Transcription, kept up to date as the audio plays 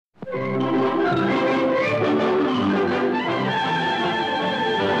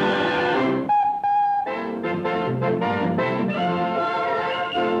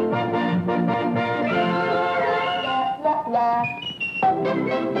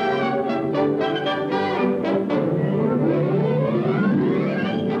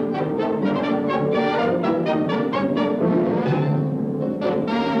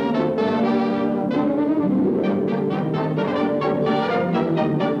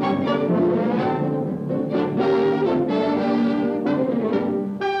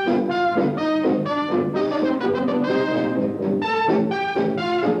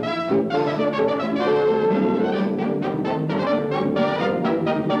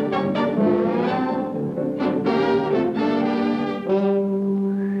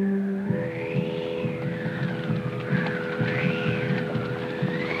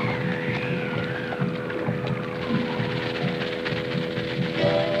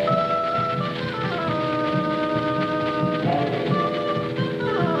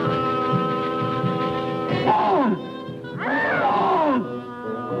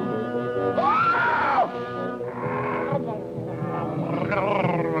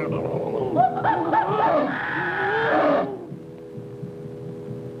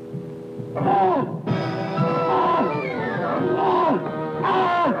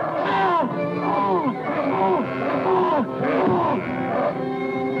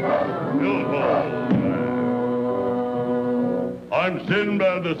I'm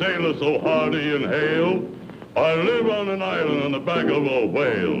Sinbad the sailor, so hardy and hale. I live on an island on the back of a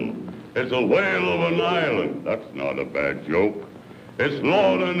whale. It's a whale of an island. That's not a bad joke. Its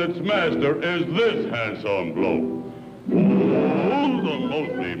lord and its master is this handsome bloke. Oh, the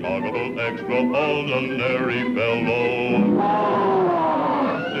most remarkable, extraordinary fellow.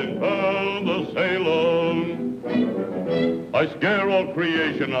 Sinbad the sailor. I scare all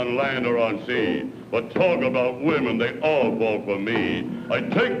creation on land or on sea. But talk about women, they all fall for me. I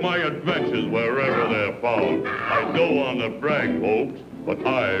take my adventures wherever they're found. I go on the brag, folks, but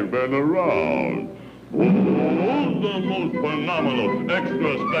I've been around. Oh, the most phenomenal,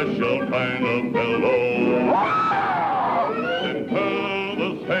 extra special kind of fellow. Sinbad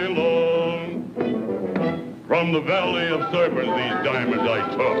the sailor. From the Valley of Serpents, these diamonds I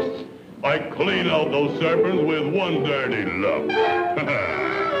took. I clean out those serpents with one dirty look.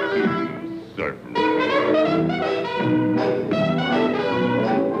 Serpents.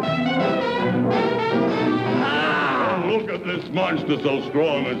 Look at this monster so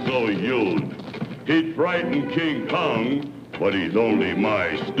strong and so huge. He'd frighten King Kong, but he's only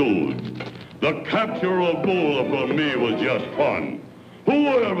my stooge. The capture of Bula for me was just fun.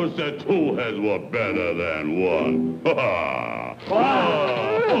 Whoever said two heads were better than one? Ha ha!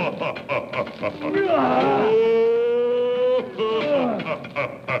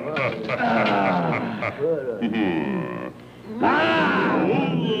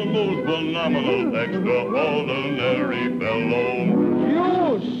 The most phenomenal, extraordinary fellow.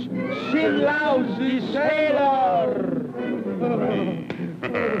 Use, Sin Lousy Sailor!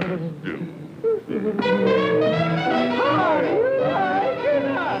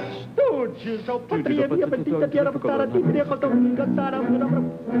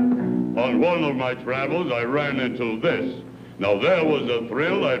 On one of my travels, I ran into this. Now, there was a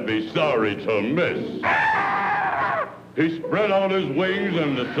thrill I'd be sorry to miss. He spread out his wings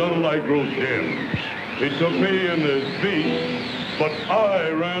and the sunlight grew dim. He took me in his beak, but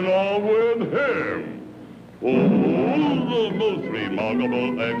I ran off with him. Oh, the most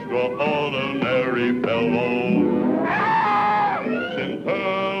remarkable, extraordinary fellow.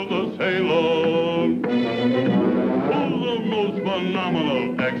 Sinbad the sailor. Oh, the most phenomenal,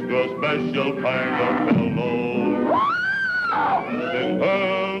 extra special kind of fellow.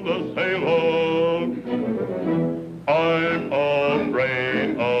 Sinbad the sailor. I'm afraid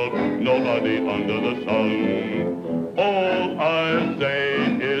of nobody under the sun. All I say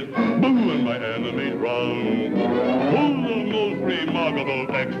is boo and my enemies run. Who's the most remarkable,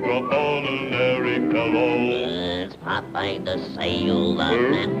 extraordinary fellow? It's Popeye the Sailor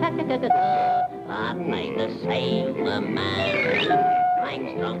Man. Popeye the Sailor Man. I'm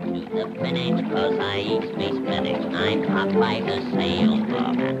strong to the finish, 'cause I eat me spinach. I'm Popeye the Sailor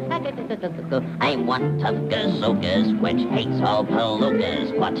Man. I'm one tough gazookas, which hates all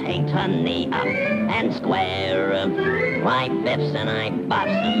palookas, but hates honey up and square. I biffs and I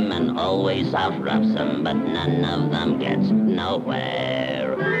bops them and always outroughs them, but none of them gets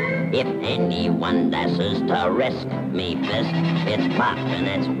nowhere. If anyone dashes to risk me fist, it's pop and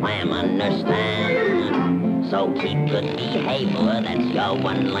it's wham, understand? So keep good behavior, that's your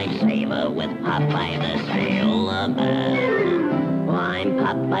one lifesaver with Popeye the Sailor Man. I'm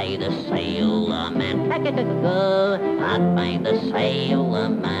Popeye the Sailor Man. Popeye the Sailor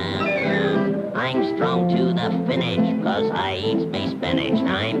Man. I'm strong to the finish, 'cause I eat me spinach.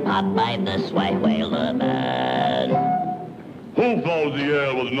 I'm Popeye the Sailor Man. Who fills the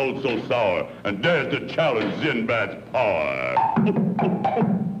air with notes so sour and dares to challenge Sinbad's power?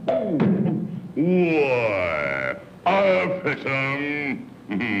 Why, I'll fix him.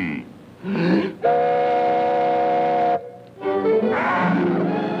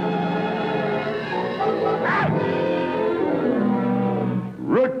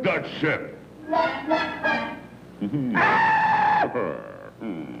 Wreck that ship.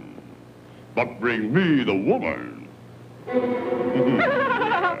 But bring me the woman.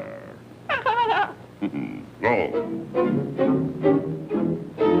 Go.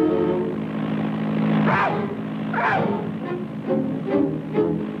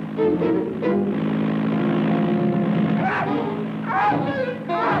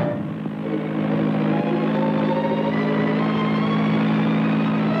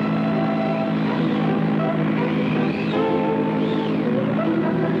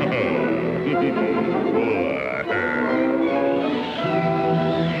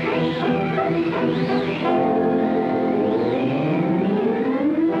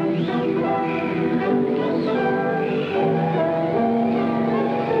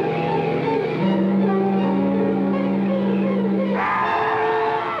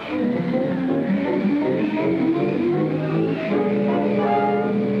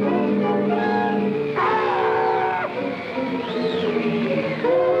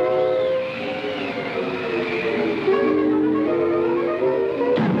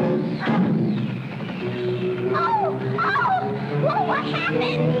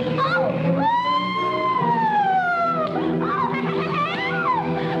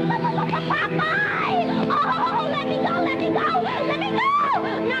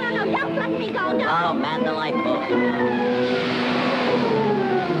 me go, no. Oh, Mandalay Post.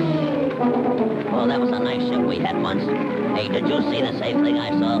 Oh, that was a nice ship we had once. Hey, did you see the same thing I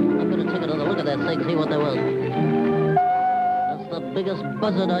saw? I'm gonna take another look at that thing, see what there was. That's the biggest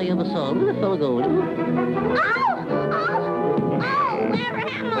buzzard I ever saw. Where the fellow go? Oh, where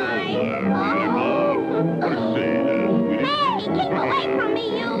am I? Hey, keep away from me,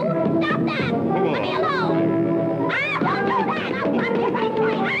 you! Stop that! Leave me alone! Don't do that! I'll punch you right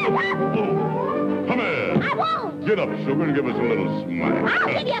through your eyes! Come here. I won't! Get up, sugar, and give us a little smack.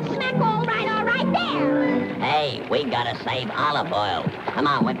 I'll give you a smack all right there! Hey, we gotta save olive oil. Come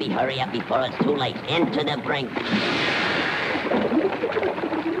on, Wimpy, hurry up before it's too late. Into the brink.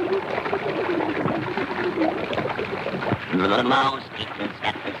 Mouse,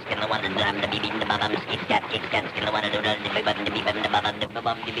 scat, skin the one, the drum, the beep, the bum, scat, skin the one, the drum, the beep, the bum, the beep,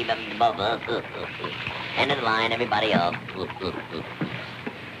 the bum. End of the line, everybody up. What's this?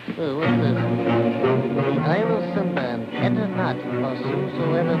 I will Sinbad, enter not, or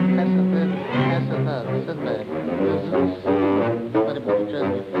whosoever passeth out, Sinbad. Somebody put the dress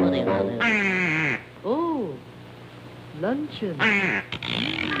funny around here. Oh, luncheon.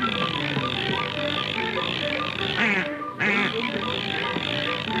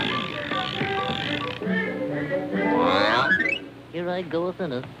 Well, Here I go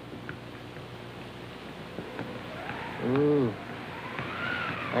within it. Ooh.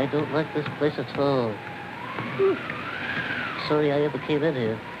 I don't like this place at all. Sorry I ever came in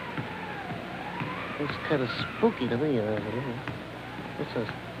here. It's kind of spooky to me. What's this?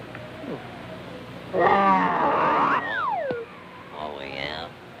 oh yeah.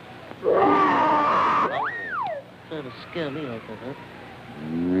 Trying to scare me like that, huh?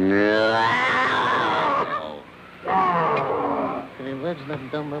 Can you imagine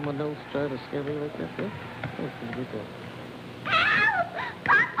that dumb mama nose trying to scare me like that, huh? Oh, can you get that?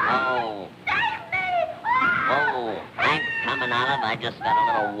 Oh. Oh, thanks, coming out of. I just got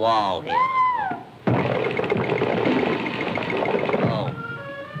a little wall here. Oh.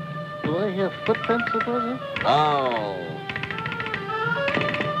 Do I hear footprints above here? Oh.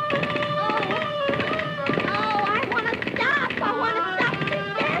 I want to stop! I want to stop this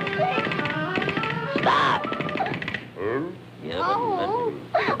dancing! Stop. You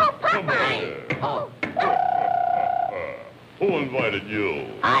Papa! Oh. Who invited you?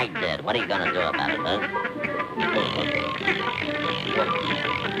 I did. What are you gonna do about it, huh?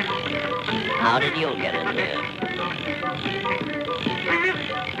 How did you get in here?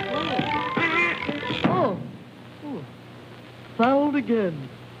 Oh. Fouled again.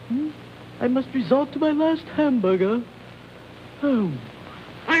 I must resort to my last hamburger. Oh.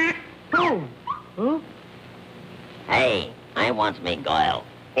 Oh. Huh? Hey, I wants me Goyle.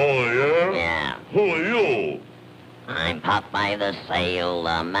 Oh, yeah? Yeah. Who are you? I'm Popeye the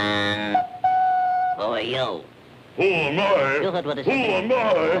Sailor Man. Who are you? Who am I? You heard what I Who said. am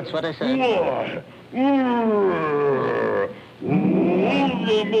I? That's what I said. Why? Who's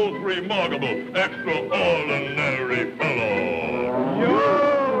the most remarkable, extraordinary fellow?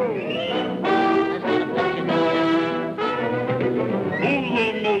 Who's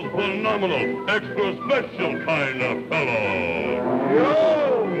the most phenomenal, extra special kind of fellow?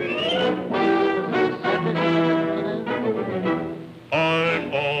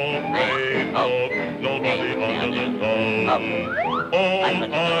 I'm all made up, nobody under the sun. All I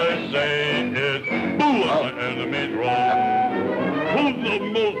say is, boo, my enemy's wrong. Who's the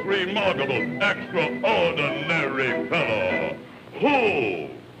most remarkable, extraordinary fellow? Who?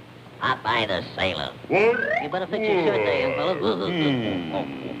 Popeye the Sailor. What? You better fix your shirt there, young fella.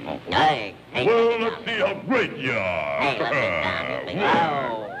 Hey, hey, Well, let me let's down. see how great you are. Hey, let me down, you big... Oh.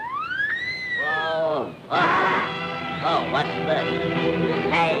 Oh, what's this?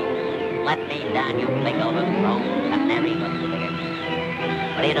 Hey, let me down, you big overgrown canary.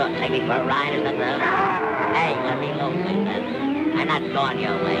 What are you doing? Take me for a ride or something? Hey, let me loose, I said. I'm not going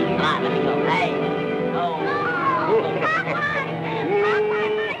your way. Come on, let me go. Hey. Oh.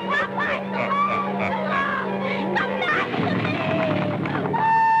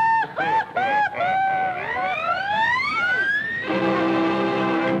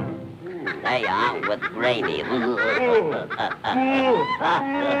 There you are, with gravy.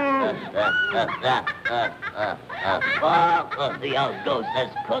 The old goose has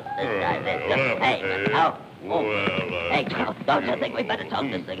cooked this time. Hey, hey, don't you think we better talk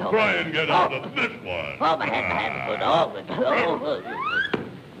this thing over? Try and get out of this one. Oh, my head, good.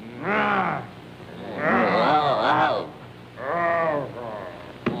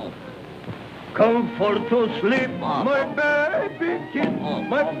 Come for to sleep, my baby kid,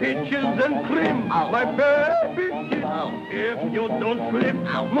 my peaches and cream, my baby kid, If you don't flip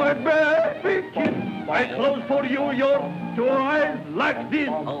my baby kid, I close for you your two eyes like this.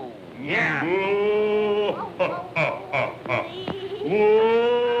 Oh. Yeah.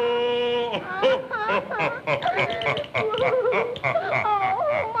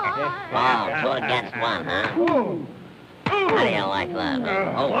 Oh, 2 against 1, huh? How do you like that?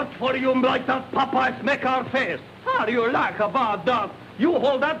 What for you like that Popeye smack our face? How do you like a bad dog? You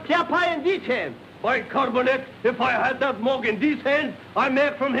hold that Popeye in this hand. By carbonate, if I had that mug in this hand, I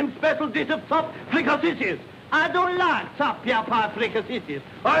make from him special dish of top fricassees. I don't like top Popeye fricassees.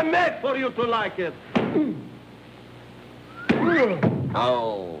 I make for you to like it.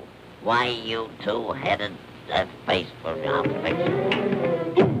 Oh, why you two-headed face for your picture?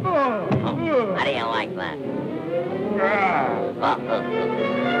 Oh, how do you like that?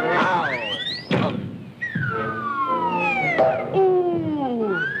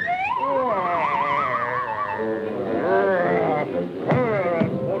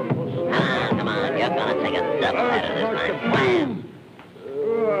 Come on, you're gonna take a double header this time. Wham!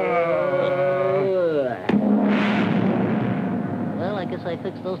 Well, I guess I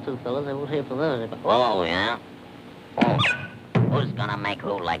fixed those two fellas. I won't hear from them anymore. Oh, yeah? Oh, who's gonna make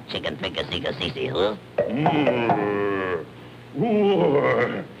who like chicken fricassee, huh?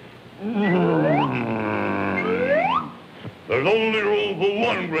 There's only room for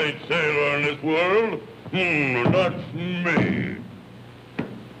one great sailor in this world. That's me.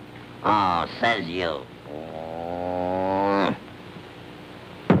 Oh, says you.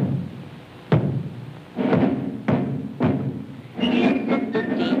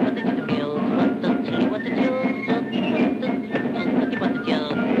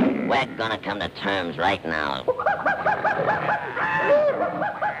 We're gonna come to terms right now. Oh,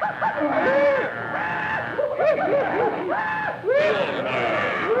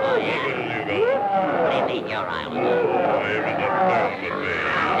 yeah. What do you mean, your island?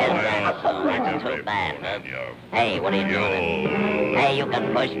 That's too bad. Hey, what are you doing? Hey, you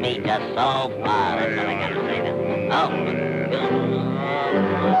can push me just so far. That's all I got to say now.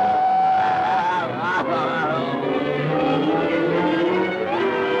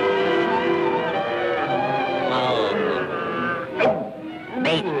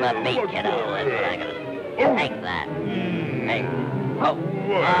 Beat for beat, kiddo. That's what I gotta say. Take that. Hey. Oh.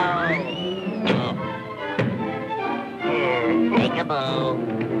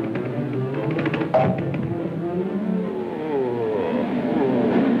 Peekaboo.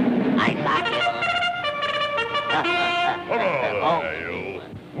 I got you.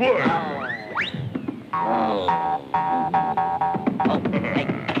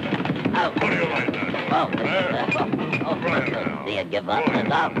 Do you give up?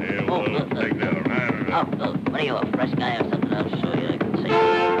 What are you, a fresh guy or something? I'll show you. I can see.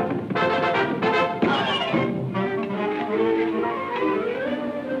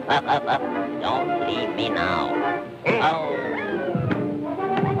 Up. Don't leave me now.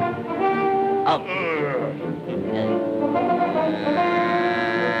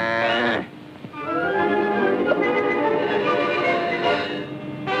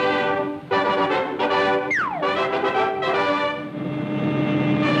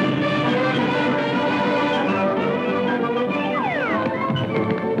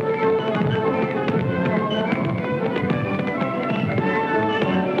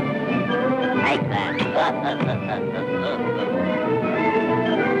 Take that.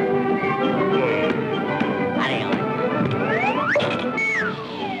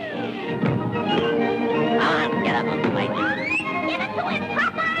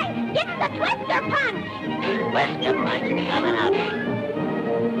 Twister punch! Twister punch coming up.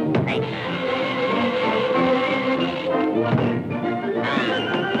 Take that.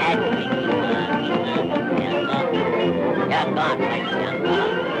 You're gone, Twister.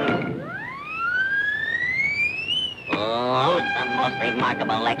 Who's the most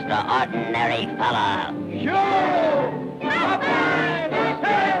remarkable, extraordinary fella? Sure!